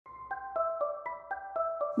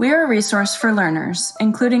We are a resource for learners,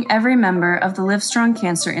 including every member of the Livestrong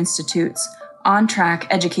Cancer Institute's on-track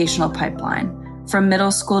educational pipeline, from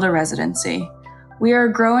middle school to residency. We are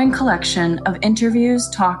a growing collection of interviews,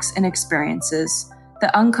 talks, and experiences that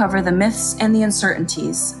uncover the myths and the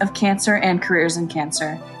uncertainties of cancer and careers in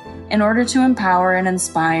cancer in order to empower and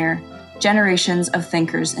inspire generations of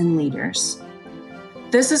thinkers and leaders.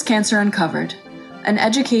 This is Cancer Uncovered, an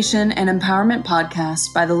education and empowerment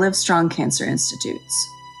podcast by the Livestrong Cancer Institutes.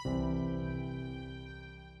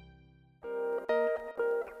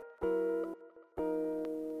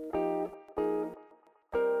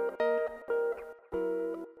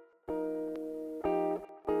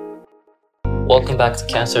 Welcome back to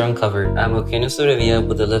Cancer Uncovered. I'm Okino Surevia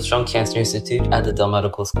with the Livestrong Cancer Institute at the Dell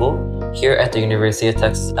Medical School here at the University of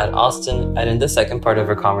Texas at Austin. And in the second part of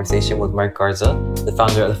our conversation with Mark Garza, the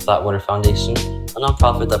founder of the Flatwater Foundation, a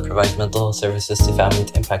nonprofit that provides mental health services to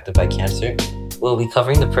families impacted by cancer, we'll be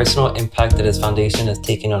covering the personal impact that his foundation has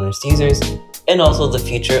taken on his users and also the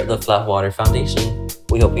future of the Flatwater Foundation.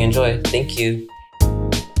 We hope you enjoy. Thank you.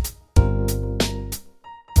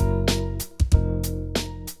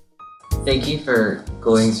 Thank you for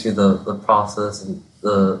going through the process and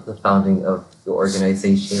the founding of the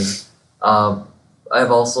organization.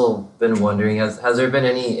 I've also been wondering, has there been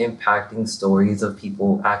any impacting stories of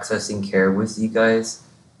people accessing care with you guys?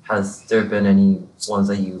 Has there been any ones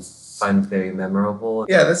that you find very memorable?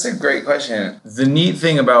 Yeah, that's a great question. The neat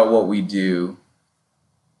thing about what we do,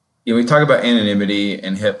 we talk about anonymity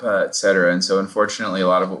and HIPAA, et cetera. And so unfortunately, a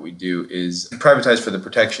lot of what we do is privatized for the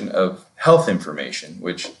protection of health information,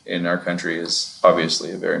 which in our country is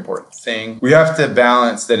obviously a very important thing. We have to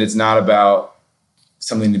balance that it's not about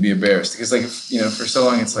something to be embarrassed. Because for so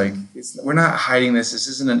long, we're not hiding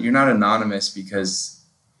this. You're not anonymous because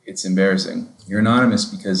it's embarrassing. You're anonymous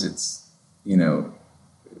because it's the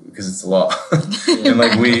law.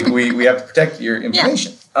 And we have to protect your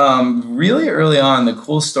information. Yeah. Really early on, the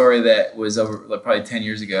cool story that was over probably 10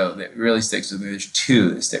 years ago that really sticks with me, there's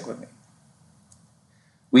two that stick with me.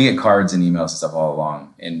 We get cards and emails and stuff all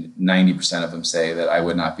along, and 90% of them say that I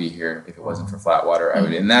would not be here if it wasn't for Flatwater.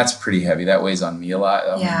 And that's pretty heavy. That weighs on me a lot.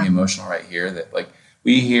 That makes me emotional right here. That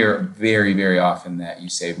we hear very, very often that you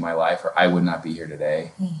saved my life or I would not be here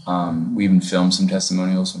today. We even film some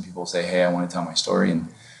testimonials when people say, hey, I want to tell my story, and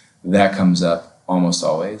that comes up almost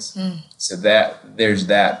always. So there's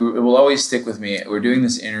that. It will always stick with me. We're doing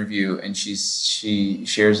this interview and she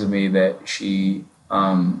shares with me that she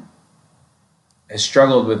has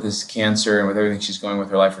struggled with this cancer and with everything she's going with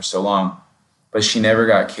her life for so long, but she never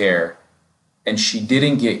got care. And she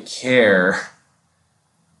didn't get care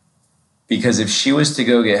because if she was to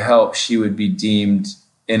go get help, she would be deemed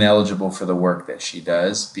ineligible for the work that she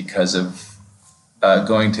does because of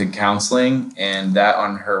going to counseling, and that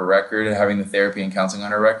on her record, having the therapy and counseling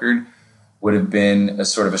on her record, would have been a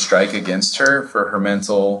sort of a strike against her for her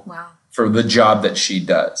mental, for the job that she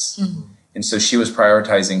does. Mm-hmm. And so she was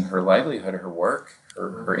prioritizing her livelihood, her work,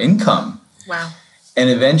 her income. Wow.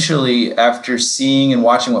 And eventually, after seeing and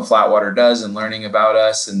watching what Flatwater does and learning about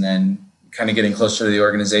us, and then kind of getting closer to the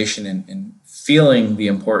organization and feeling the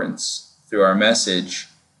importance through our message,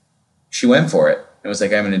 she went for it and was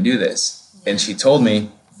like, I'm going to do this. And she told me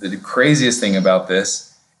that the craziest thing about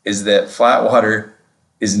this is that Flatwater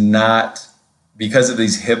is not, because of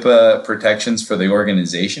these HIPAA protections for the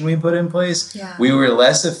organization we put in place, we were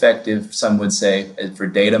less effective, some would say, for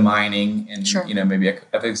data mining and maybe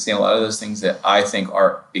efficacy and a lot of those things that I think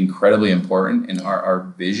are incredibly important in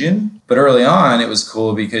our vision. But early on, it was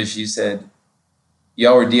cool because she said,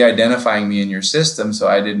 y'all were de-identifying me in your system, so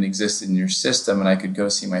I didn't exist in your system, and I could go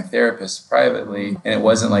see my therapist privately, and it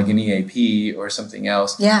wasn't like an EAP or something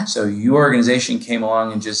else. Yeah. So your organization came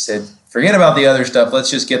along and just said, forget about the other stuff. Let's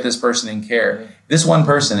just get this person in care. This one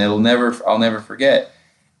person, I'll never forget.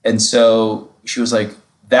 And so she was like,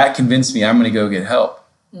 that convinced me I'm going to go get help.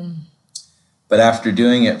 But after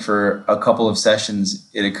doing it for a couple of sessions,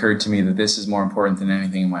 it occurred to me that this is more important than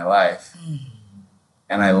anything in my life.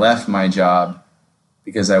 And I left my job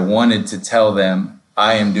because I wanted to tell them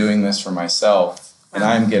I am doing this for myself and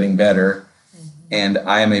I'm getting better and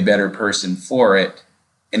I am a better person for it.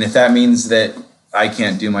 And if that means that I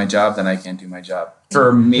can't do my job, then I can't do my job.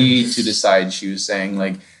 For me to decide, she was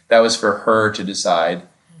saying, that was for her to decide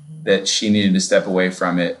that she needed to step away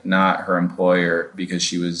from it, not her employer, because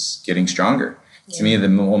she was getting stronger. Yeah. To me, the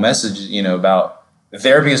whole message, about the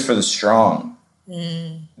therapy is for the strong.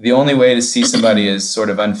 The only way to see somebody as sort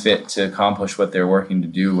of unfit to accomplish what they're working to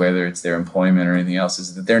do, whether it's their employment or anything else,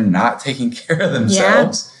 is that they're not taking care of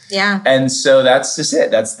themselves. Yeah. And so that's just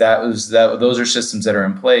it. Those are systems that are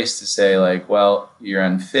in place to say like, well, you're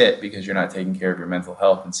unfit because you're not taking care of your mental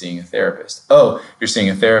health and seeing a therapist. Oh, you're seeing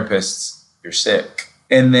a therapist, you're sick.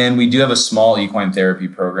 And then we do have a small equine therapy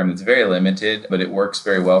program that's very limited, but it works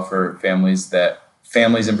very well for families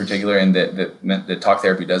in particular, and that talk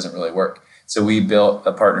therapy doesn't really work. So we built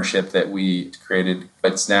a partnership that we created.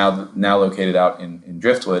 It's now located out in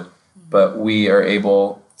Driftwood, but we are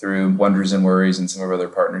able through Wonders and Worries and some of our other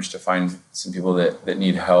partners to find some people that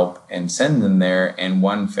need help and send them there. And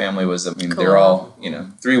one family was, cool. They're all,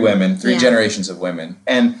 3 women, 3 generations of women.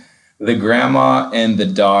 And the grandma and the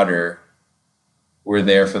daughter were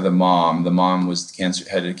there for the mom. The mom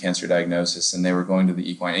had a cancer diagnosis, and they were going to the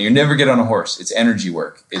equine. And you never get on a horse. It's energy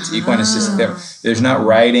work. It's equine assisted therapy. There's not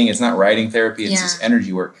riding. It's not riding therapy. It's just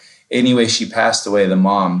energy work. Anyway, she passed away. The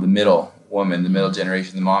mom, the middle woman, the middle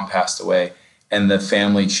generation, the mom passed away. And the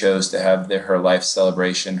family chose to have her life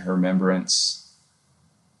celebration, her remembrance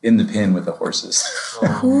in the pen with the horses.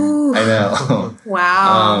 Oh. I know.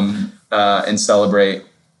 Wow. And celebrate.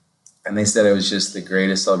 And they said it was just the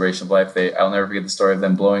greatest celebration of life. I'll never forget the story of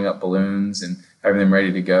them blowing up balloons and having them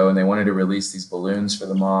ready to go. And they wanted to release these balloons for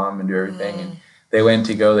the mom and do everything. And they went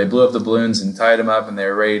to go. They blew up the balloons and tied them up, and they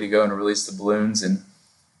were ready to go and release the balloons. And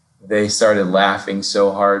they started laughing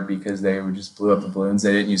so hard because they just blew up the balloons.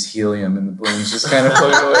 They didn't use helium, and the balloons just kind of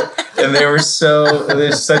floated away. And there's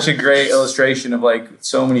such a great illustration of like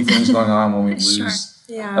so many things going on when we lose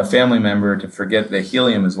a family member, to forget that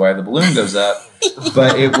helium is why the balloon goes up.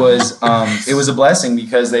 But it was a blessing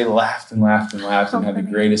because they laughed and laughed and laughed and had the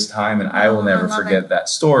greatest time. And I will never forget that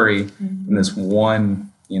story from this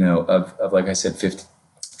one, of like I said,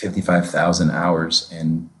 55,000 hours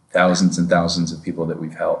and thousands of people that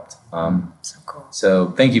we've helped. So cool.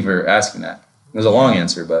 So thank you for asking that. It was a long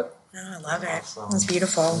answer, but. No, I love it. Awesome. It was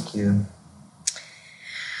beautiful. Thank you.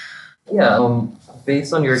 Yeah,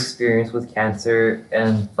 based on your experience with cancer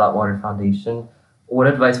and Flatwater Foundation, what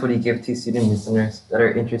advice would you give to student listeners that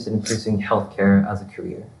are interested in pursuing healthcare as a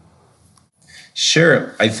career?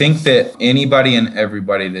 Sure. I think that anybody and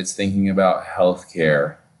everybody that's thinking about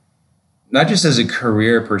healthcare, not just as a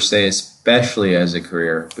career per se, especially as a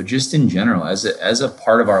career, but just in general, as a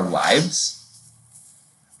part of our lives,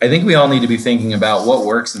 I think we all need to be thinking about what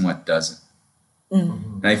works and what doesn't.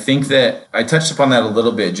 Mm-hmm. And I think that I touched upon that a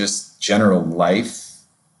little bit, just general life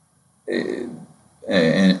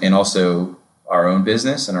and also our own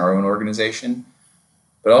business and our own organization.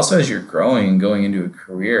 But also as you're growing and going into a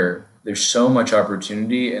career, there's so much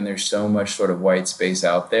opportunity and there's so much sort of white space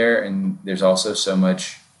out there. And there's also so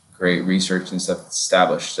much great research and stuff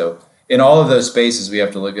established. So in all of those spaces, we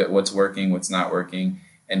have to look at what's working, what's not working,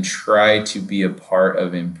 and try to be a part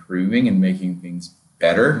of improving and making things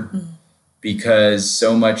better, because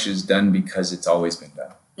so much is done because it's always been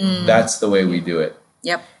done. That's the way we do it.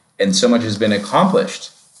 Yep. And so much has been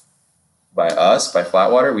accomplished by us, by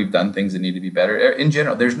Flatwater. We've done things that need to be better. In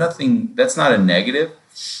general, there's nothing, that's not a negative.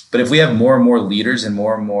 But if we have more and more leaders and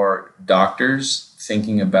more doctors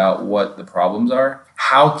thinking about what the problems are,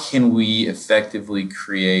 how can we effectively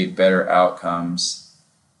create better outcomes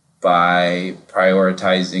by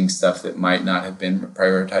prioritizing stuff that might not have been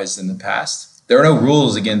prioritized in the past? There are no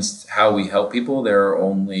rules against how we help people. There are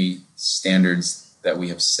only standards that we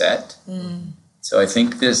have set. So I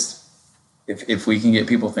think if we can get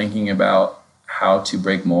people thinking about how to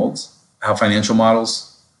break molds, how financial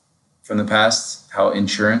models from the past, how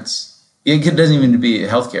insurance, it doesn't even be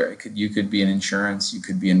healthcare. You could be in insurance, you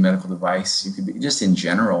could be in medical device, you could be just in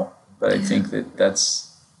general. But I think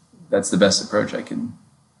that's the best approach the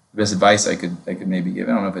best advice I could maybe give.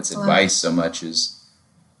 I don't know if it's advice so much as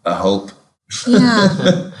a hope.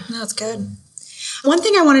 Yeah, no, it's good. One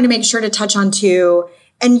thing I wanted to make sure to touch on too,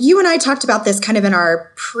 and you and I talked about this kind of in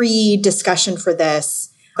our pre-discussion for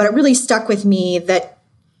this, but it really stuck with me that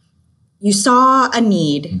you saw a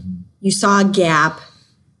need, you saw a gap,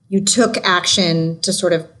 you took action to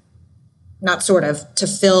to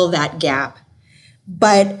fill that gap.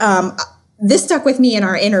 But this stuck with me in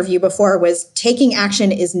our interview before, was taking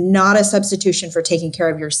action is not a substitution for taking care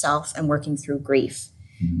of yourself and working through grief.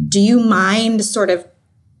 Do you mind sort of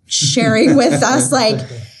sharing with us, like,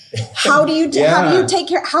 how have you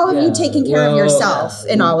taken care of yourself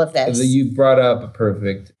in all of this? You brought up a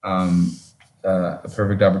perfect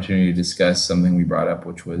opportunity to discuss something we brought up,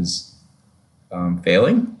 which was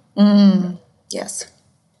failing. Yes.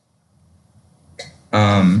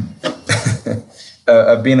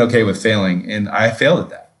 Being okay with failing, and I failed at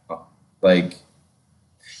that. Like,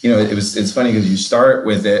 it's funny because you start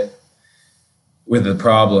with it with the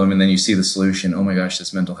problem, and then you see the solution. Oh my gosh,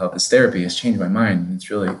 this mental health, this therapy has changed my mind. It's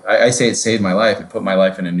really, I say it saved my life. It put my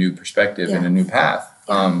life in a new perspective and a new path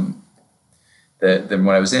than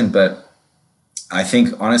what I was in. But I think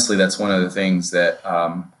honestly, that's one of the things that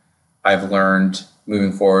I've learned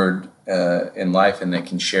moving forward in life, and that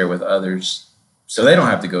can share with others so they don't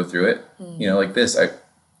have to go through it. You know, like this,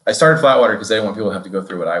 I started Flatwater because I didn't want people to have to go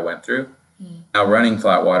through what I went through. Now running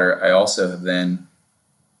Flatwater, I also have then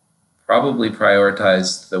probably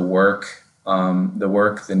prioritized the work,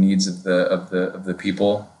 the needs of the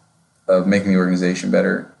people, of making the organization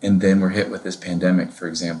better. And then we're hit with this pandemic, for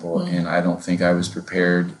example, and I don't think I was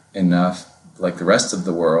prepared enough, like the rest of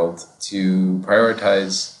the world, to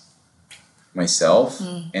prioritize myself.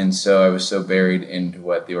 And so I was so buried into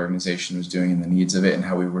what the organization was doing and the needs of it, and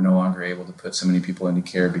how we were no longer able to put so many people into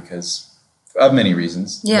care because of many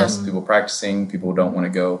reasons. Less people practicing, people don't want to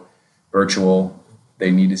go virtual. They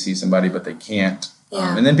need to see somebody, but they can't.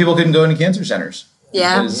 And then people couldn't go into cancer centers.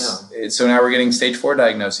 So now we're getting stage 4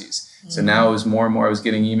 diagnoses. So now it was more and more, I was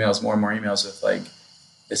getting more and more emails with like,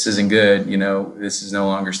 this isn't good. You know, this is no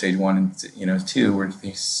longer stage 1 and 2, where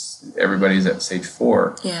everybody's at stage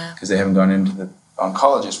 4 because they haven't gone into the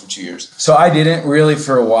oncologist for 2 years. So I didn't really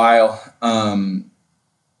for a while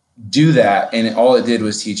do that. And all it did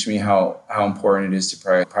was teach me how important it is to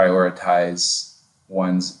prioritize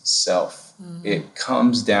one's self. It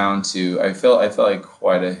comes down to, I felt like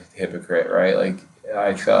quite a hypocrite, right? Like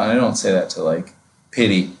I felt, and I don't say that to like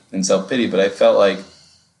pity and self-pity, but I felt like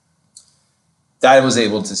Dad was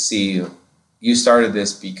able to see, you started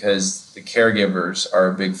this because the caregivers are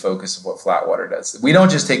a big focus of what Flatwater does. We don't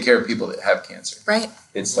just take care of people that have cancer. Right.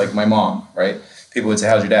 It's like my mom, right? People would say,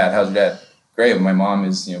 how's your dad? How's your dad? Great. But my mom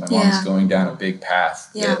is, mom's going down a big path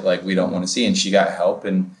that like we don't want to see. And she got help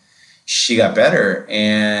and she got better.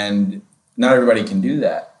 And not everybody can do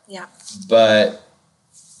that. Yeah. But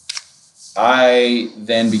I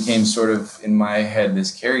then became sort of in my head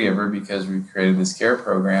this caregiver because we created this care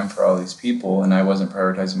program for all these people, and I wasn't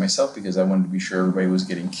prioritizing myself because I wanted to be sure everybody was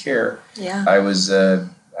getting care. Yeah. I was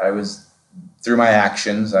through my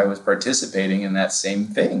actions, I was participating in that same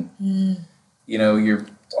thing. You know, you're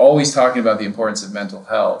always talking about the importance of mental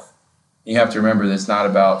health. You have to remember that it's not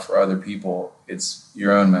about for other people, it's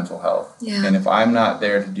your own mental health. Yeah. And if I'm not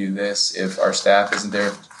there to do this, if our staff isn't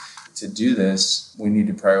there to do this, we need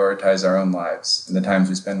to prioritize our own lives and the times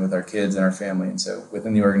we spend with our kids and our family. And so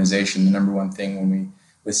within the organization, the number one thing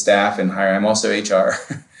with staff and hire, I'm also HR.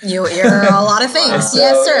 You're a lot of things.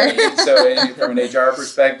 Yes, sir. So from an HR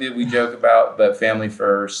perspective, we joke about the family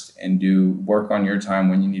first and do work on your time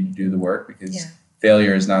when you need to do the work, because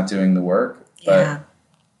failure is not doing the work, but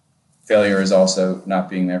failure is also not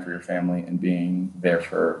being there for your family and being there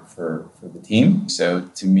for the team. So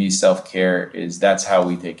to me, self-care that's how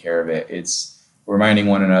we take care of it. It's reminding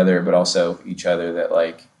one another, but also each other that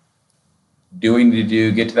like doing to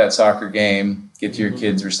do, get to that soccer game, get to your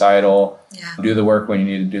kids' recital, do the work when you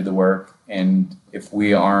need to do the work. And if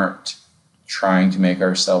we aren't trying to make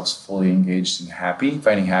ourselves fully engaged and happy,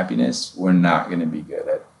 finding happiness, we're not going to be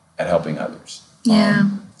good at helping others.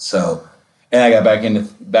 And I got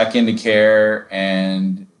back into care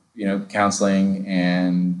and, counseling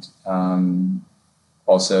and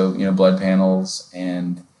also, blood panels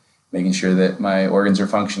and making sure that my organs are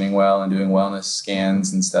functioning well and doing wellness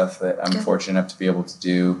scans and stuff that I'm fortunate enough to be able to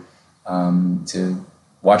do to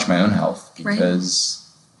watch my own health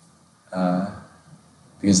because of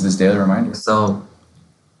this daily reminder. So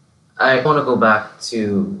I want to go back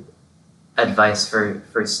to advice for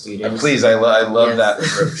students. Please, I love that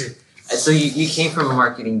approach. So you came from a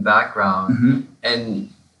marketing background, and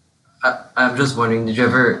I'm just wondering, did you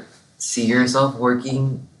ever see yourself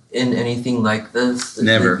working in anything like this?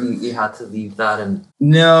 Never. You had to leave that and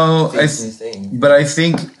face new things. But I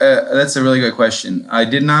think that's a really good question. I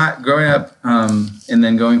did not, growing up and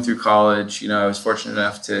then going through college, I was fortunate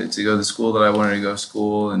enough to go to the school that I wanted to go to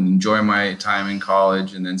school and enjoy my time in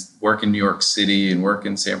college, and then work in New York City and work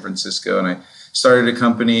in San Francisco. And I started a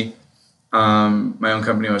company, my own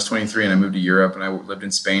company when I was 23, and I moved to Europe, and I lived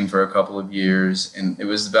in Spain for a couple of years. And it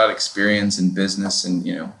was about experience and business. And,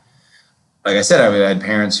 like I said, I had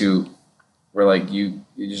parents who were like, you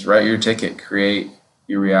just write your ticket, create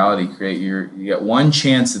your reality, you get one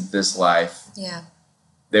chance at this life. Yeah.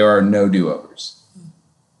 There are no do-overs.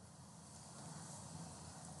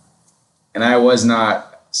 And I was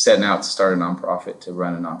not setting out to start a nonprofit, to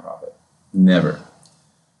run a nonprofit. Never.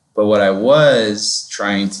 But what I was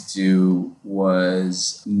trying to do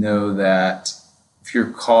was know that if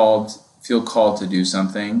you're feel called to do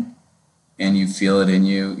something and you feel it in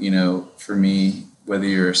you, for me, whether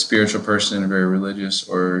you're a spiritual person, very religious,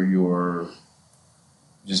 or you're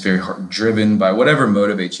just very driven by whatever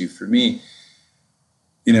motivates you. For me,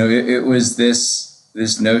 it was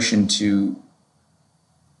this notion to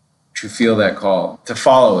feel that call, to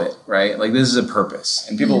follow it, right? Like, this is a purpose,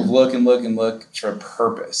 and people look and look and look for a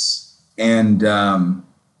purpose, and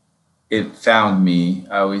it found me,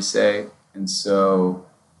 I always say. And so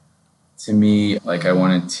to me, like, I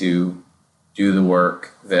wanted to do the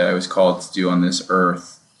work that I was called to do on this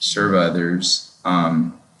earth, serve others.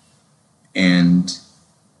 And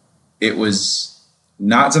it was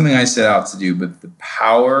not something I set out to do, but the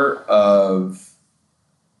power of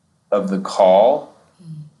the call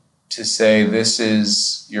to say, this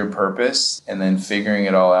is your purpose, and then figuring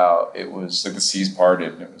it all out. It was like the seas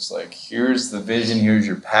parted, and it was like, here's the vision, here's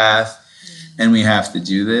your path, and we have to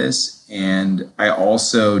do this. And I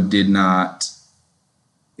also did not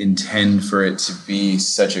intend for it to be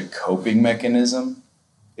such a coping mechanism.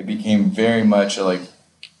 It became very much like,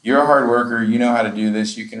 you're a hard worker, you know how to do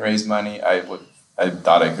this, you can raise money. I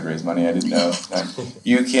thought I could raise money, I didn't know.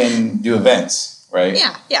 You can do events, right?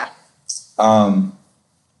 Yeah.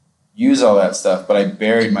 Use all that stuff, but I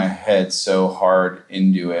buried my head so hard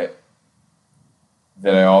into it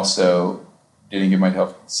that I also didn't give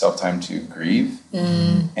myself time to grieve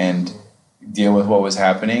and deal with what was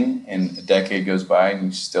happening. And a decade goes by and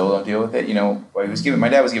you still don't deal with it. My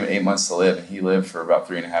dad was given 8 months to live, and he lived for about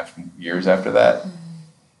 3.5 years after that.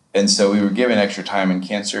 And so we were given extra time, and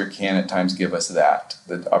cancer can at times give us that,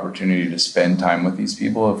 the opportunity to spend time with these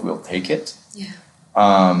people if we'll take it. Yeah.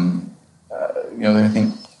 I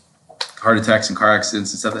think heart attacks and car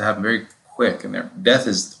accidents and stuff that happen very quick, and their death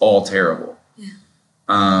is all terrible. Yeah.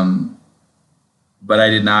 But I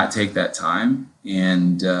did not take that time,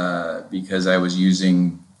 and because I was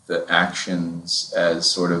using the actions as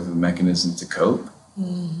sort of a mechanism to cope,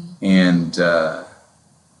 and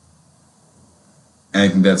I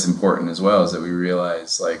think that's important as well, is that we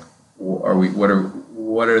realize, like, what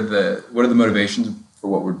are the motivations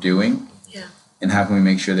for what we're doing, and how can we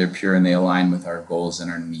make sure they're pure and they align with our goals and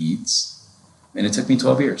our needs. And it took me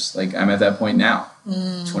 12 years. Like, I'm at that point now,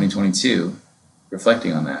 2022,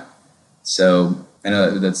 reflecting on that. So I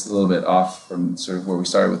know that's a little bit off from sort of where we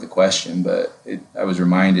started with the question, but I was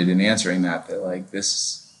reminded in answering that like,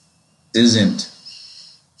 this isn't,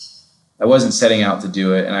 I wasn't setting out to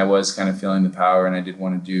do it, and I was kind of feeling the power, and I did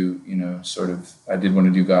want to do, I did want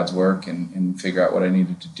to do God's work and figure out what I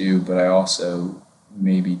needed to do, but I also,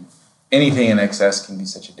 maybe anything in excess can be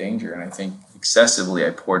such a danger, and I think excessively I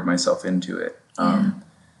poured myself into it. And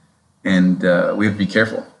we have to be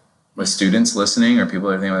careful with students listening, or people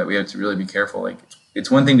that are thinking about that. We have to really be careful. Like,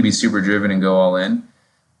 it's one thing to be super driven and go all in,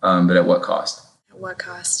 but at what cost? At what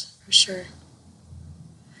cost, for sure.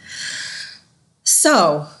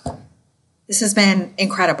 So, this has been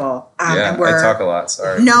incredible. I talk a lot,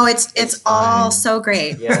 sorry. No, it's all so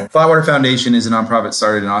great. Yeah. Flatwater Foundation is a nonprofit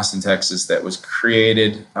started in Austin, Texas, that was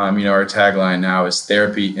created, our tagline now is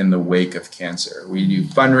therapy in the wake of cancer. We do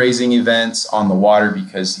fundraising events on the water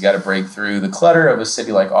because you got to break through the clutter of a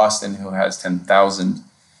city like Austin, who has 10,000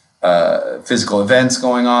 physical events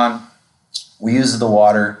going on. We use the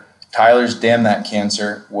water. Tyler's Damn That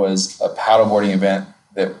Cancer was a paddleboarding event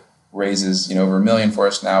that raises over $1 million for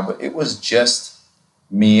us now, but it was just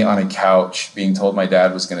me on a couch being told my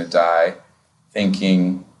dad was going to die,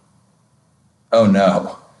 thinking, oh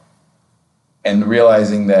no, and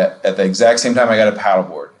realizing that at the exact same time I got a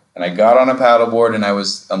paddleboard, and I got on a paddleboard, and I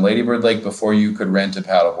was on Lady Bird Lake before you could rent a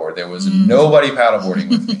paddleboard. There was nobody paddleboarding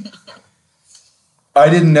with me. I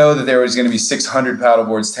didn't know that there was going to be 600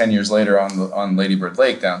 paddleboards 10 years later on Lady Bird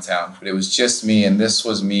Lake downtown, but it was just me, and this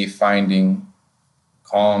was me finding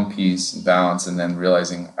calm, peace, and balance, and then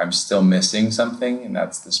realizing I'm still missing something, and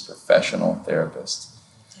that's this professional therapist.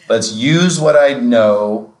 Yeah. Let's use what I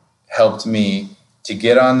know helped me to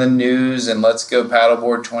get on the news, and let's go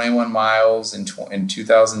paddleboard 21 miles in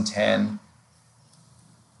 2010.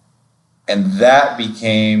 And that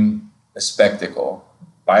became a spectacle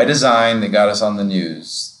by design that got us on the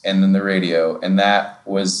news and then the radio. And that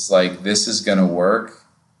was like, this is going to work.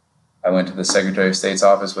 I went to the Secretary of State's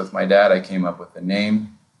office with my dad. I came up with a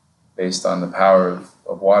name based on the power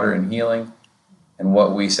of water and healing and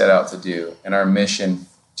what we set out to do, and our mission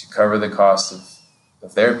to cover the cost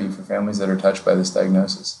of therapy for families that are touched by this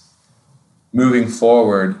diagnosis. Moving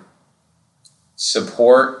forward,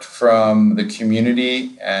 support from the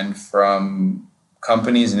community and from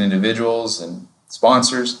companies and individuals and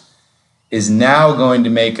sponsors is now going to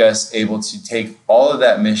make us able to take all of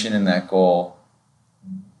that mission and that goal,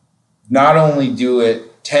 not only do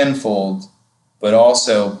it tenfold, but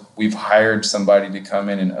also we've hired somebody to come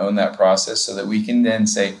in and own that process so that we can then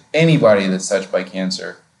say anybody that's touched by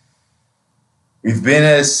cancer, we've been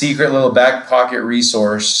a secret little back pocket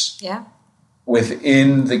resource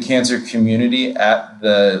within the cancer community at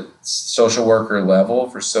the social worker level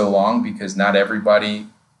for so long, because not everybody,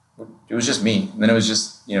 it was just me. And then it was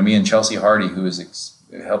just, me and Chelsea Hardy, who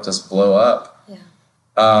helped us blow up.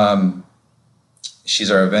 Yeah.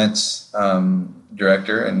 She's our events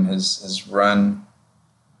director and has run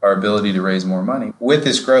our ability to raise more money. With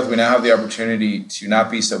this growth, we now have the opportunity to not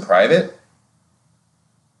be so private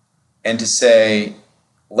and to say,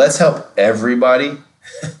 let's help everybody.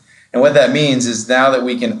 And what that means is now that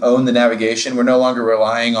we can own the navigation, we're no longer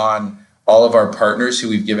relying on all of our partners who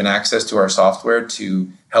we've given access to our software to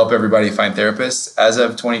help everybody find therapists. As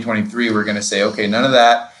of 2023, we're going to say, okay, none of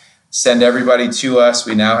that. Send everybody to us.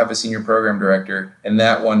 We now have a senior program director, and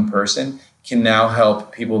that one person can now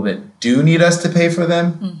help people that do need us to pay for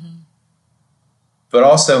them, but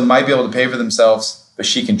also might be able to pay for themselves, but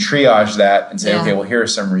she can triage that and say, okay, well, here are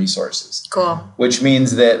some resources. Cool. Which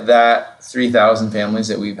means that 3,000 families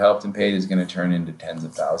that we've helped and paid is going to turn into tens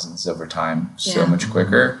of thousands over time so much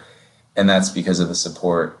quicker. And that's because of the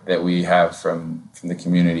support that we have from the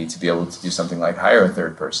community to be able to do something like hire a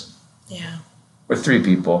third person. Yeah. Or 3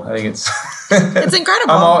 people. I think it's it's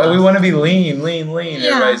incredible. We want to be lean. Yeah.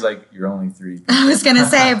 Everybody's like, you're only 3 people. I was going to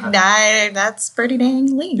say, that's pretty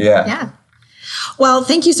dang lean. Yeah. Well,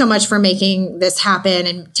 thank you so much for making this happen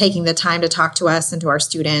and taking the time to talk to us and to our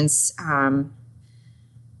students. I'm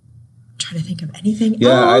trying to think of anything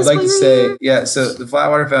else. I'd like to say, so the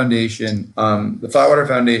Flatwater Foundation,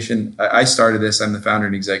 I started this. I'm the founder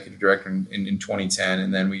and executive director in 2010.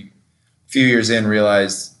 And then a few years in,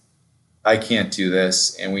 realized I can't do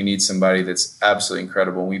this, and we need somebody that's absolutely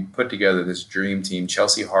incredible. We put together this dream team.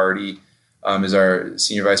 Chelsea Hardy is our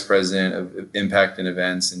senior vice president of impact and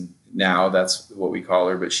events, and now that's what we call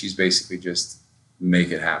her, but she's basically just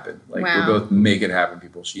make it happen. We're both make it happen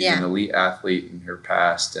people. She's an elite athlete in her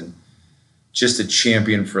past and just a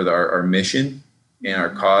champion for our mission and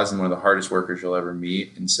our cause, and one of the hardest workers you'll ever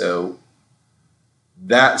meet. And so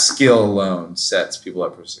that skill alone sets people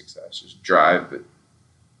up for success. Just drive, but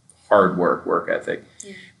hard work ethic.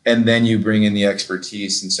 Yeah. And then you bring in the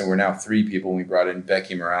expertise. And so we're now 3 people. We brought in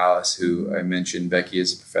Becky Morales, who I mentioned. Becky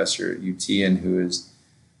is a professor at UT and who has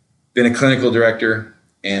been a clinical director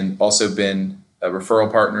and also been a referral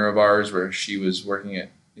partner of ours, where she worked at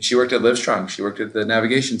Livestrong. She worked at the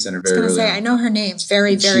Navigation Center very early. I was going to say, I know her name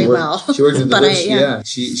very, very well. She worked at the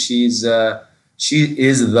she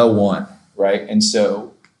is the one, right? And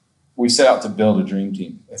so we set out to build a dream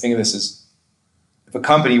team. I think of this as, if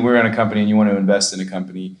we're in a company and you want to invest in a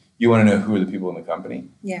company, you want to know who are the people in the company.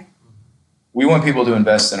 Yeah. We want people to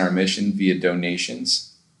invest in our mission via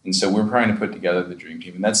donations. And so we're trying to put together the dream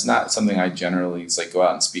team. And that's not something I generally go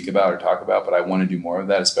out and speak about or talk about, but I want to do more of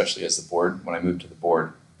that, especially as the board, when I moved to the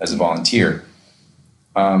board as a volunteer.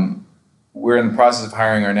 We're in the process of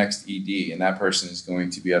hiring our next ED, and that person is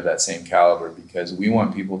going to be of that same caliber, because we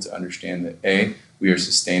want people to understand that A, we are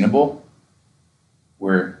sustainable.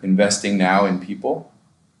 We're investing now in people,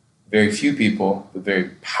 very few people, but very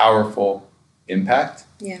powerful impact.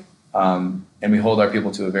 Yeah. And we hold our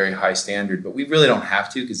people to a very high standard, but we really don't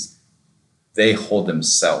have to, because they hold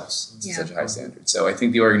themselves to such a high standard. So I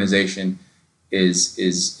think the organization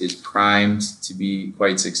is primed to be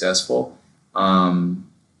quite successful. And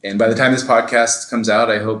by the time this podcast comes out,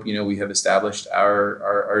 I hope we have established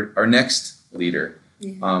our next leader.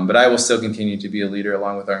 Yeah. But I will still continue to be a leader,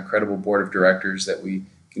 along with our incredible board of directors that we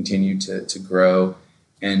continue to grow.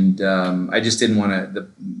 And I just didn't want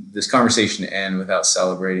this conversation to end without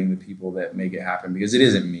celebrating the people that make it happen, because it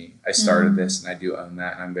isn't me. I started this, and I do own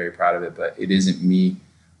that, and I'm very proud of it, but it isn't me.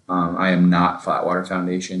 I am not Flatwater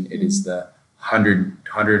Foundation. It is the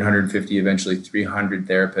 150, eventually 300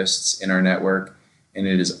 therapists in our network. And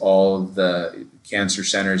it is all of the cancer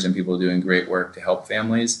centers and people doing great work to help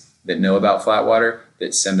families that know about Flatwater,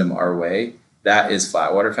 that send them our way. That is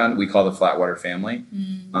Flatwater Foundation. We call the Flatwater family.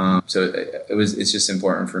 So it's just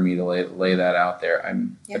important for me to lay that out there.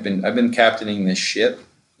 I've been captaining this ship,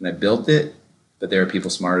 and I built it, but there are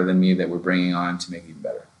people smarter than me that we're bringing on to make it even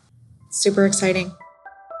better. Super exciting.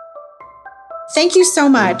 Thank you so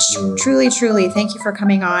much. Truly, truly. Thank you for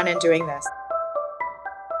coming on and doing this.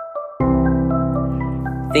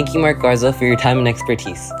 Thank you, Mark Garza, for your time and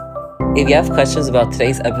expertise. If you have questions about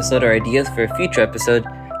today's episode or ideas for a future episode,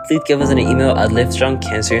 please give us an email at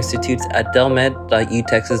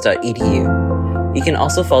livestrongcancerinstitutes@delmed.utexas.edu. You can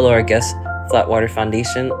also follow our guest, Flatwater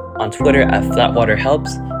Foundation, on Twitter at Flatwater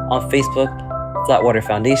Helps, on Facebook, Flatwater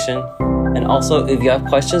Foundation. And also, if you have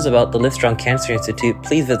questions about the Livestrong Cancer Institute,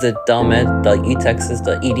 please visit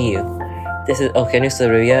delmed.utexas.edu. This is Eugenio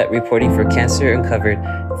Sorrilla reporting for Cancer Uncovered.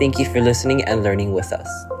 Thank you for listening and learning with us.